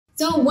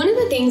So one of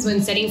the things when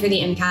studying for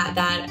the MCAT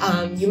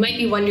that you might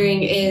be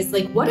wondering is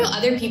like, what do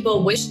other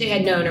people wish they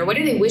had known, or what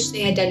do they wish they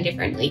had done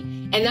differently?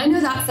 And I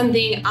know that's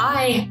something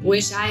I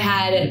wish I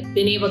had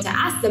been able to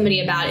ask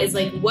somebody about, is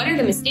like, what are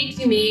the mistakes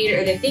you made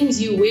or the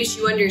things you wish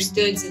you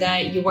understood so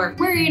that you weren't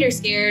worried or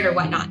scared or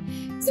whatnot?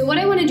 So what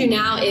I want to do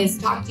now is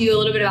talk to you a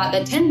little bit about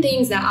the 10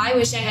 things that I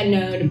wish I had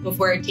known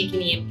before taking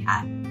the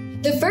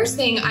MCAT. The first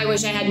thing I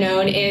wish I had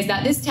known is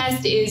that this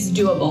test is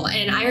doable.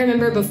 And I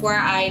remember before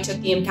I took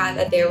the MCAT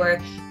that there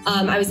were,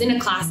 I was in a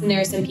class and there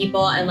were some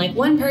people, and like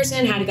one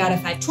person had got a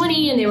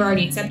 520 and they were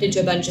already accepted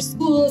to a bunch of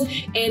schools,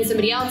 and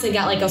somebody else had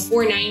got like a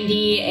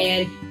 490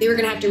 and they were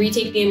gonna have to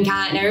retake the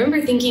MCAT. And I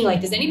remember thinking,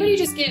 like, does anybody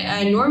just get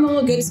a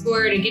normal good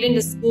score to get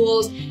into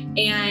schools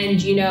and,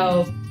 you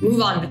know,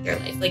 move on with their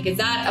life? Like, is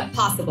that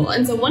possible?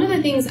 And so one of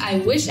the things I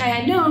wish I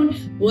had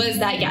known was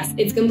that, yes,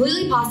 it's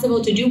completely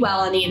possible to do well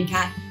on the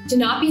MCAT, to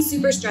not be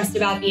super stressed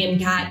about the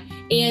MCAT,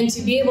 and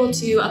to be able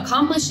to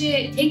accomplish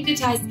it, take the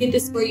test, get the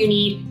score you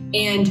need,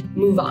 and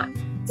move on.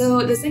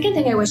 So the second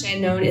thing I wish I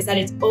had known is that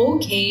it's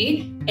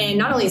okay, and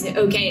not only is it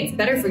okay, it's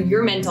better for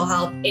your mental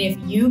health if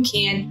you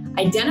can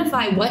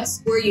identify what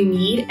score you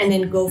need and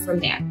then go from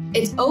there.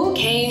 It's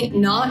okay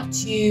not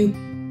to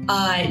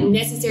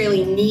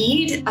necessarily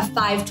need a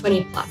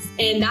 520 plus.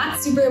 And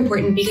that's super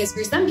important because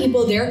for some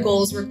people, their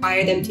goals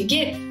require them to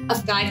get a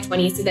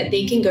 520 so that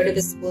they can go to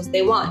the schools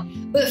they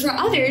want. But for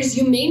others,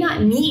 you may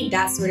not need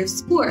that sort of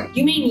score.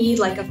 You may need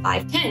like a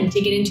 510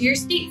 to get into your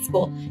state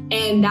school.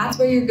 And that's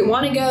where you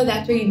want to go.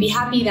 That's where you'd be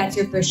happy. That's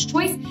your first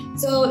choice.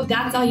 So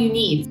that's all you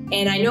need.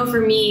 And I know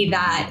for me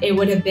that it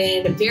would have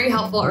been very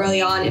helpful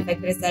early on if I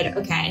could have said,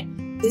 okay,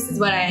 this is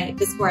what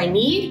the score I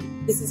need.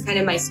 This is kind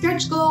of my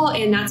stretch goal,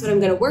 and that's what I'm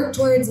going to work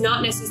towards,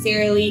 not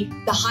necessarily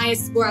the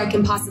highest score I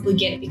can possibly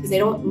get, because I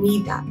don't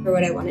need that for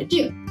what I want to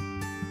do.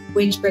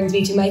 Which brings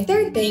me to my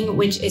third thing,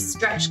 which is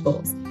stretch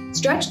goals.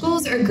 Stretch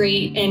goals are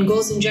great, and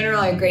goals in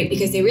general are great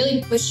because they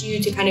really push you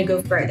to kind of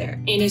go further.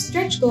 And a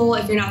stretch goal,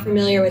 if you're not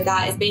familiar with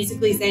that, is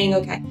basically saying,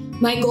 okay,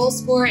 my goal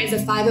score is a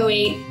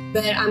 508,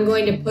 but I'm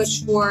going to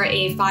push for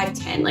a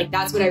 510. Like,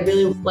 that's what I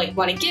really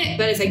want to get.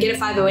 But if I get a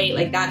 508,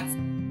 like, that's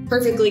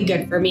perfectly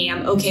good for me.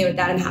 I'm okay with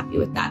that. I'm happy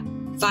with that.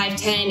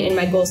 510 and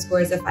my goal score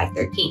is a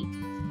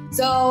 513.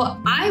 So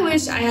I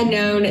wish I had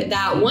known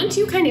that once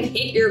you kind of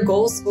hit your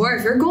goal score,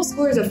 if your goal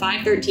score is a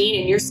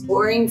 513 and you're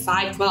scoring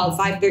 512,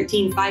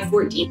 513,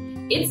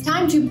 514, it's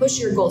time to push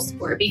your goal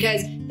score,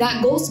 because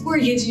that goal score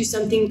gives you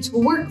something to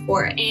work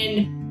for.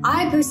 And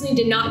I personally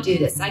did not do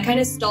this. I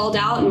kind of stalled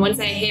out, and once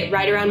I hit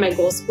right around my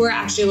goal score,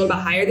 actually a little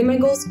bit higher than my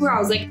goal score, I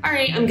was like, all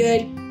right, I'm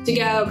good to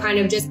go, kind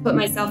of just put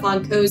myself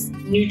on coast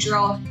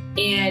neutral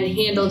and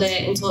handled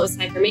it until it was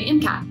time for my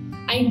MCAT.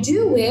 I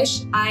do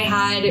wish I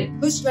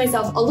had pushed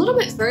myself a little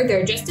bit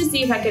further just to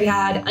see if I could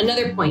add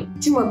another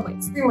point, 2 more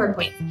points, 3 more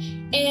points.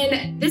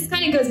 And this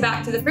kind of goes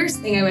back to the first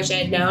thing I wish I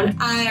had known,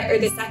 or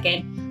the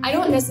second. I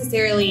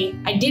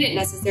didn't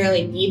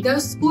necessarily need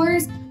those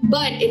scores,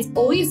 but it's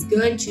always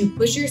good to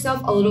push yourself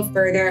a little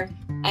further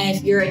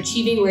if you're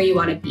achieving where you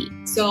want to be.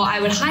 So I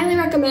would highly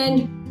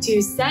recommend to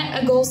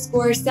set a goal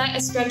score, set a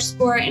stretch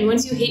score, and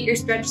once you hit your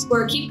stretch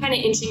score, keep kind of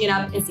inching it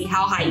up and see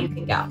how high you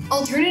can go.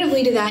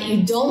 Alternatively to that,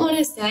 you don't want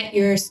to set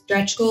your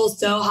stretch goal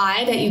so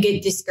high that you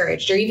get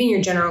discouraged, or even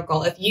your general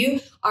goal. If you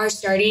are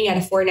starting at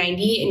a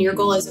 490 and your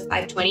goal is a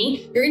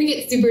 520, you're going to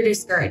get super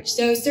discouraged.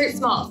 So start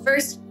small.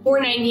 First,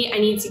 490, I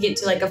need to get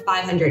to like a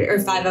 500 or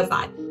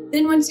 505.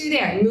 Then once you're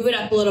there, move it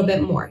up a little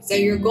bit more. So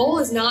your goal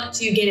is not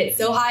to get it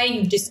so high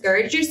you've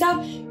discouraged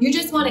yourself. You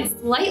just want it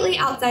slightly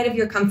outside of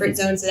your comfort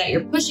zone so that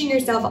you're pushing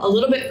yourself a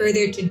little bit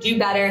further to do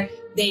better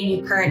than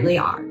you currently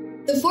are.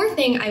 The fourth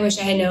thing I wish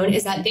I had known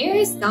is that there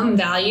is some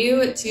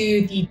value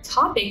to the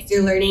topics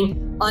you're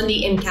learning on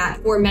the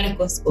MCAT for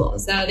medical school.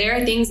 So there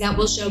are things that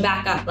will show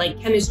back up, like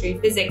chemistry,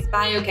 physics,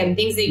 biochem,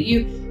 things that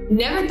you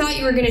never thought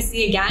you were going to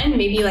see again,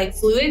 maybe like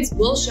fluids,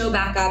 will show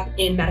back up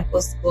in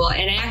medical school.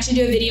 And I actually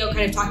do a video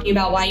kind of talking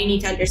about why you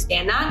need to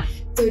understand that.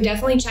 So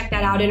definitely check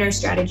that out in our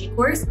strategy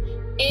course.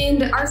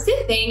 And our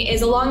fifth thing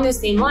is along those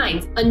same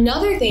lines.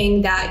 Another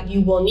thing that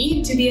you will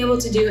need to be able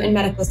to do in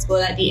medical school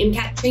that the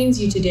MCAT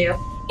trains you to do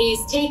is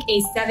take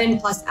a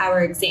 7+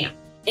 hour exam.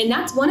 And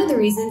that's one of the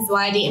reasons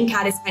why the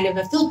MCAT is kind of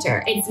a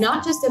filter. It's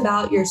not just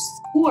about your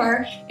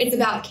score, it's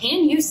about,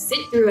 can you sit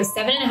through a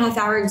 7.5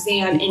 hour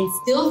exam and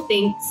still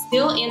think,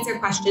 still answer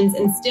questions,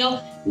 and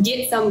still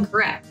get some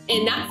correct.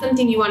 And that's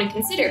something you want to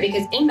consider,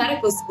 because in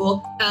medical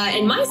school,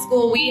 in my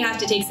school, we have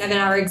to take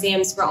 7-hour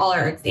exams for all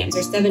our exams,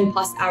 or 7+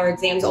 hour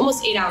exams,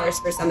 almost 8 hours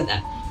for some of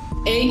them.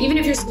 And even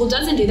if your school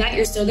doesn't do that,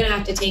 you're still going to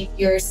have to take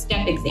your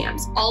step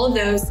exams, all of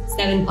those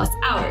 7+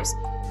 hours.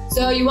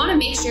 So you want to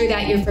make sure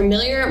that you're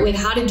familiar with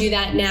how to do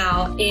that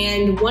now.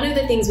 And one of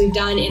the things we've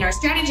done in our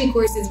strategy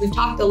courses, we've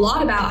talked a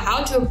lot about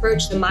how to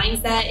approach the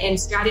mindset and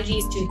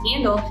strategies to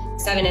handle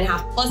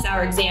 7.5+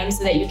 hour exams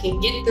so that you can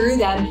get through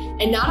them,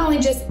 and not only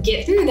just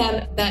get through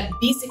them, but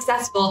be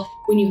successful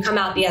when you come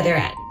out the other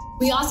end.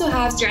 We also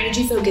have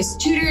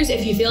strategy-focused tutors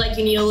if you feel like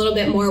you need a little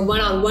bit more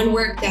one-on-one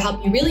work to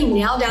help you really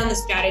nail down the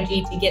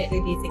strategy to get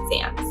through these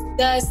exams.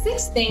 The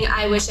sixth thing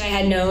I wish I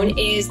had known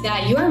is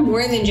that you are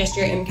more than just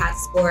your MCAT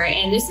score.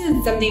 And this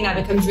is something that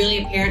becomes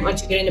really apparent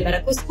once you get into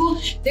medical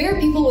school. There are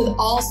people with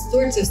all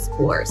sorts of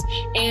scores,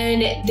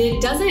 and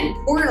it doesn't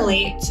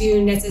correlate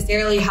to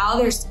necessarily how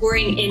they're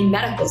scoring in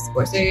medical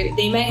school. So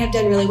they might have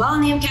done really well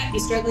in the MCAT, be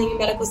struggling in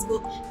medical school,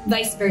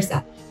 vice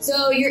versa.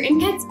 So your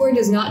MCAT score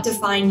does not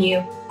define you,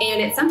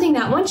 and it's something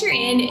that once you're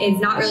in, is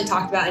not really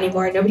talked about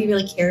anymore. Nobody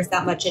really cares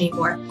that much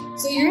anymore.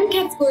 So your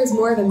MCAT score is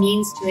more of a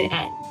means to an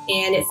end,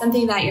 and it's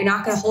something that you're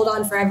not going to hold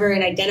on forever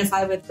and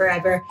identify with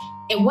forever.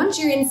 And once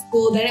you're in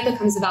school, then it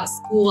becomes about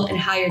school and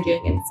how you're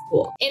doing in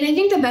school. And I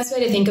think the best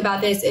way to think about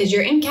this is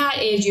your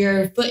MCAT is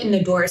your foot in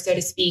the door, so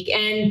to speak.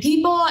 And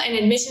people and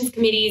admissions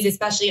committees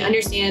especially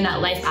understand that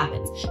life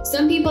happens.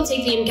 Some people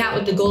take the MCAT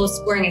with the goal of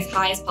scoring as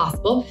high as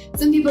possible.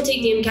 Some people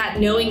take the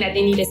MCAT knowing that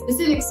they need a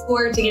specific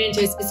score to get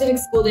into a specific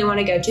school they want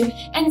to go to.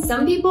 And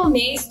some people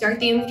may start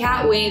the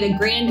MCAT with a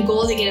grand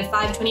goal to get a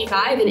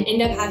 525 and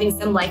end up having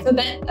some life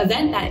event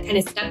that kind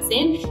of steps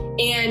in,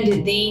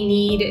 and they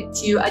need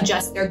to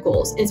adjust their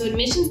goals. And so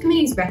admissions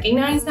committees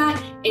recognize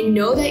that and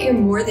know that you're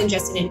more than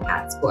just an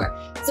MCAT score.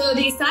 So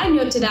the side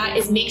note to that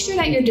is make sure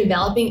that you're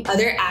developing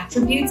other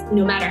attributes,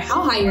 no matter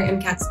how high your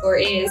MCAT score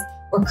is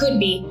or could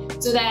be,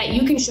 so that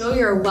you can show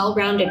you're a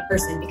well-rounded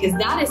person, because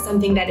that is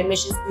something that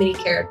admissions committee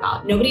care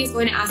about. Nobody's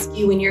going to ask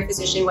you when you're a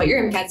physician what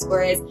your MCAT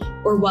score is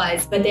or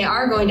was, but they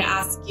are going to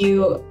ask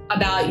you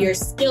about your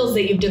skills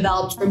that you've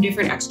developed from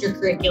different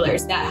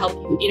extracurriculars that help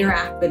you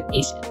interact with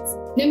patients.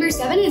 Number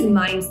 7 is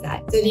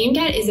mindset. So the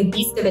MCAT is a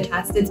beast of a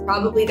test. It's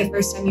probably the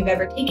first time you've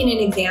ever taken an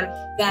exam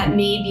that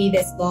may be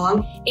this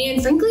long. And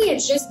frankly,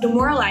 it's just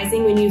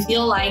demoralizing when you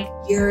feel like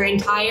your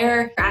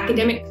entire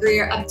academic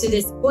career up to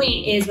this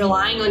point is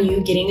relying on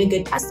you getting a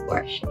good test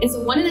score. And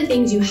so one of the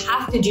things you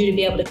have to do to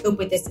be able to cope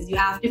with this is you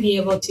have to be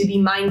able to be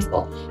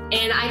mindful.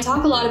 And I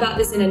talk a lot about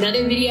this in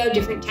another video,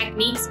 different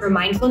techniques for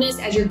mindfulness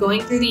as you're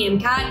going through the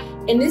MCAT.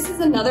 And this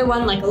is another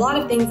one, like a lot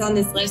of things on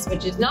this list,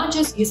 which is not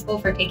just useful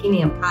for taking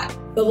the MCAT,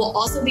 but will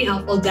also be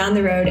helpful down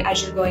the road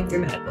as you're going through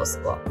medical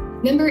school.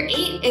 Number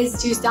 8 is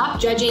to stop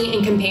judging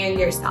and comparing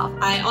yourself.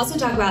 I also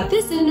talk about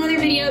this in another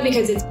video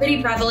because it's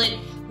pretty prevalent,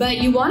 but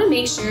you want to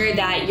make sure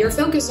that you're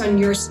focused on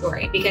your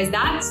story, because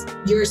that's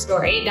your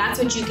story. That's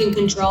what you can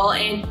control,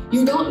 and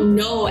you don't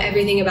know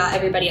everything about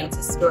everybody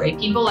else's story.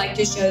 People like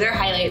to show their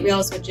highlight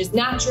reels, which is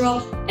natural,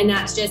 and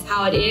that's just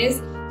how it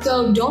is.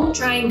 So don't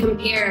try and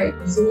compare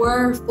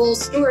your full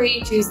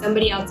story to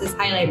somebody else's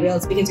highlight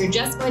reels, because you're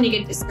just going to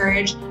get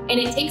discouraged, and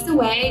it takes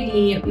away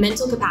the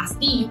mental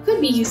capacity you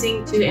could be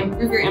using to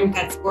improve your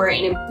MCAT score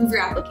and improve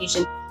your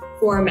application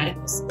for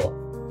medical school.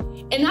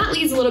 And that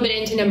leads a little bit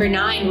into number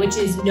 9, which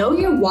is know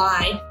your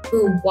why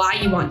for why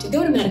you want to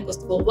go to medical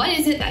school. What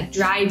is it that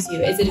drives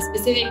you? Is it a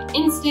specific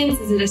instance?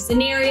 Is it a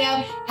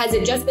scenario? Has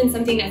it just been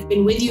something that's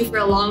been with you for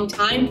a long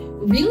time?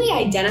 Really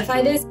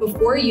identify this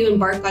before you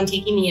embark on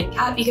taking the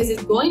MCAT, because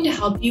it's going to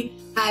help you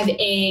have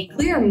a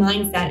clear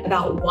mindset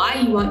about why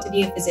you want to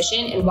be a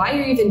physician and why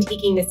you're even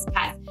taking this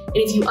test. And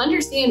if you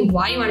understand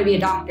why you want to be a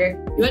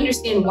doctor, you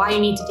understand why you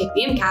need to take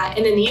the MCAT,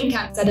 and then the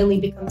MCAT suddenly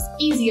becomes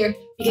easier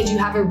because you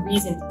have a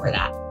reason for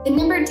that. And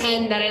number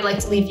 10 that I'd like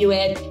to leave you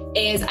with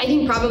is, I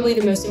think, probably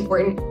the most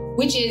important,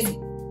 which is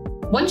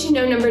once you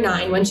know number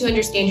 9, once you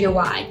understand your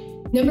why,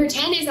 number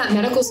 10 is that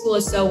medical school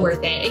is so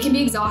worth it. It can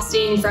be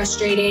exhausting,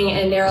 frustrating,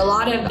 and there are a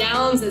lot of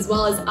downs as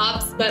well as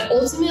ups, but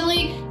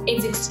ultimately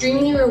it's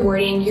extremely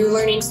rewarding. You're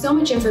learning so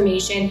much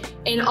information,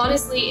 and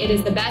honestly, it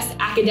is the best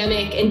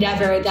academic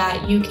endeavor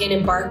that you can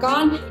embark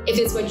on if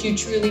it's what you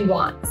truly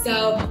want.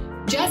 So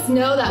just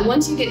know that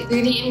once you get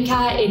through the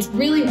MCAT, it's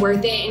really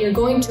worth it, and you're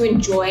going to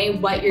enjoy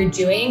what you're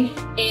doing.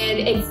 And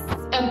it's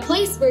a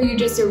place where you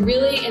just are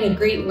really in a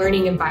great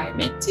learning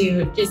environment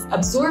to just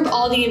absorb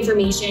all the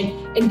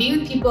information and be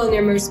with people in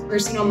their most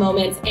personal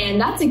moments. And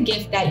that's a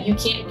gift that you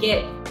can't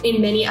get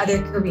in many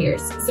other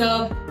careers.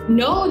 So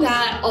know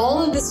that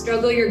all of the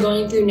struggle you're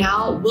going through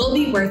now will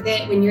be worth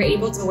it when you're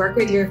able to work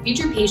with your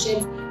future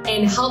patients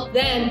and help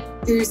them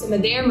through some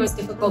of their most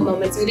difficult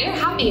moments or their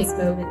happiest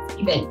moments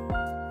even.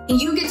 And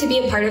you get to be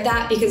a part of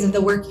that because of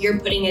the work you're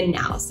putting in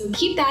now. So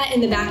keep that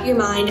in the back of your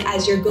mind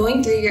as you're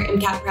going through your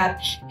MCAT prep,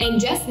 and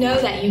just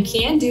know that you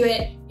can do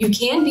it, you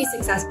can be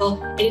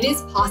successful, and it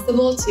is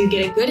possible to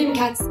get a good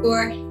MCAT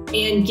score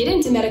and get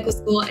into medical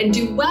school and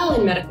do well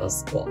in medical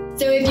school.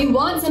 So if you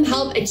want some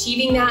help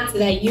achieving that so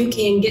that you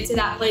can get to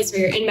that place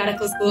where you're in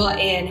medical school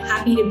and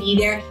happy to be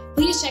there,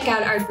 please check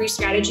out our free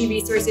strategy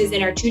resources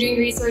and our tutoring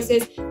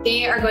resources.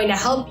 They are going to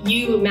help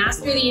you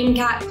master the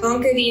MCAT,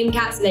 conquer the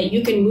MCAT, so that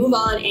you can move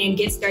on and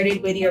get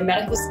started with your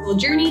medical school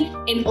journey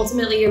and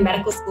ultimately your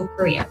medical school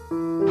career.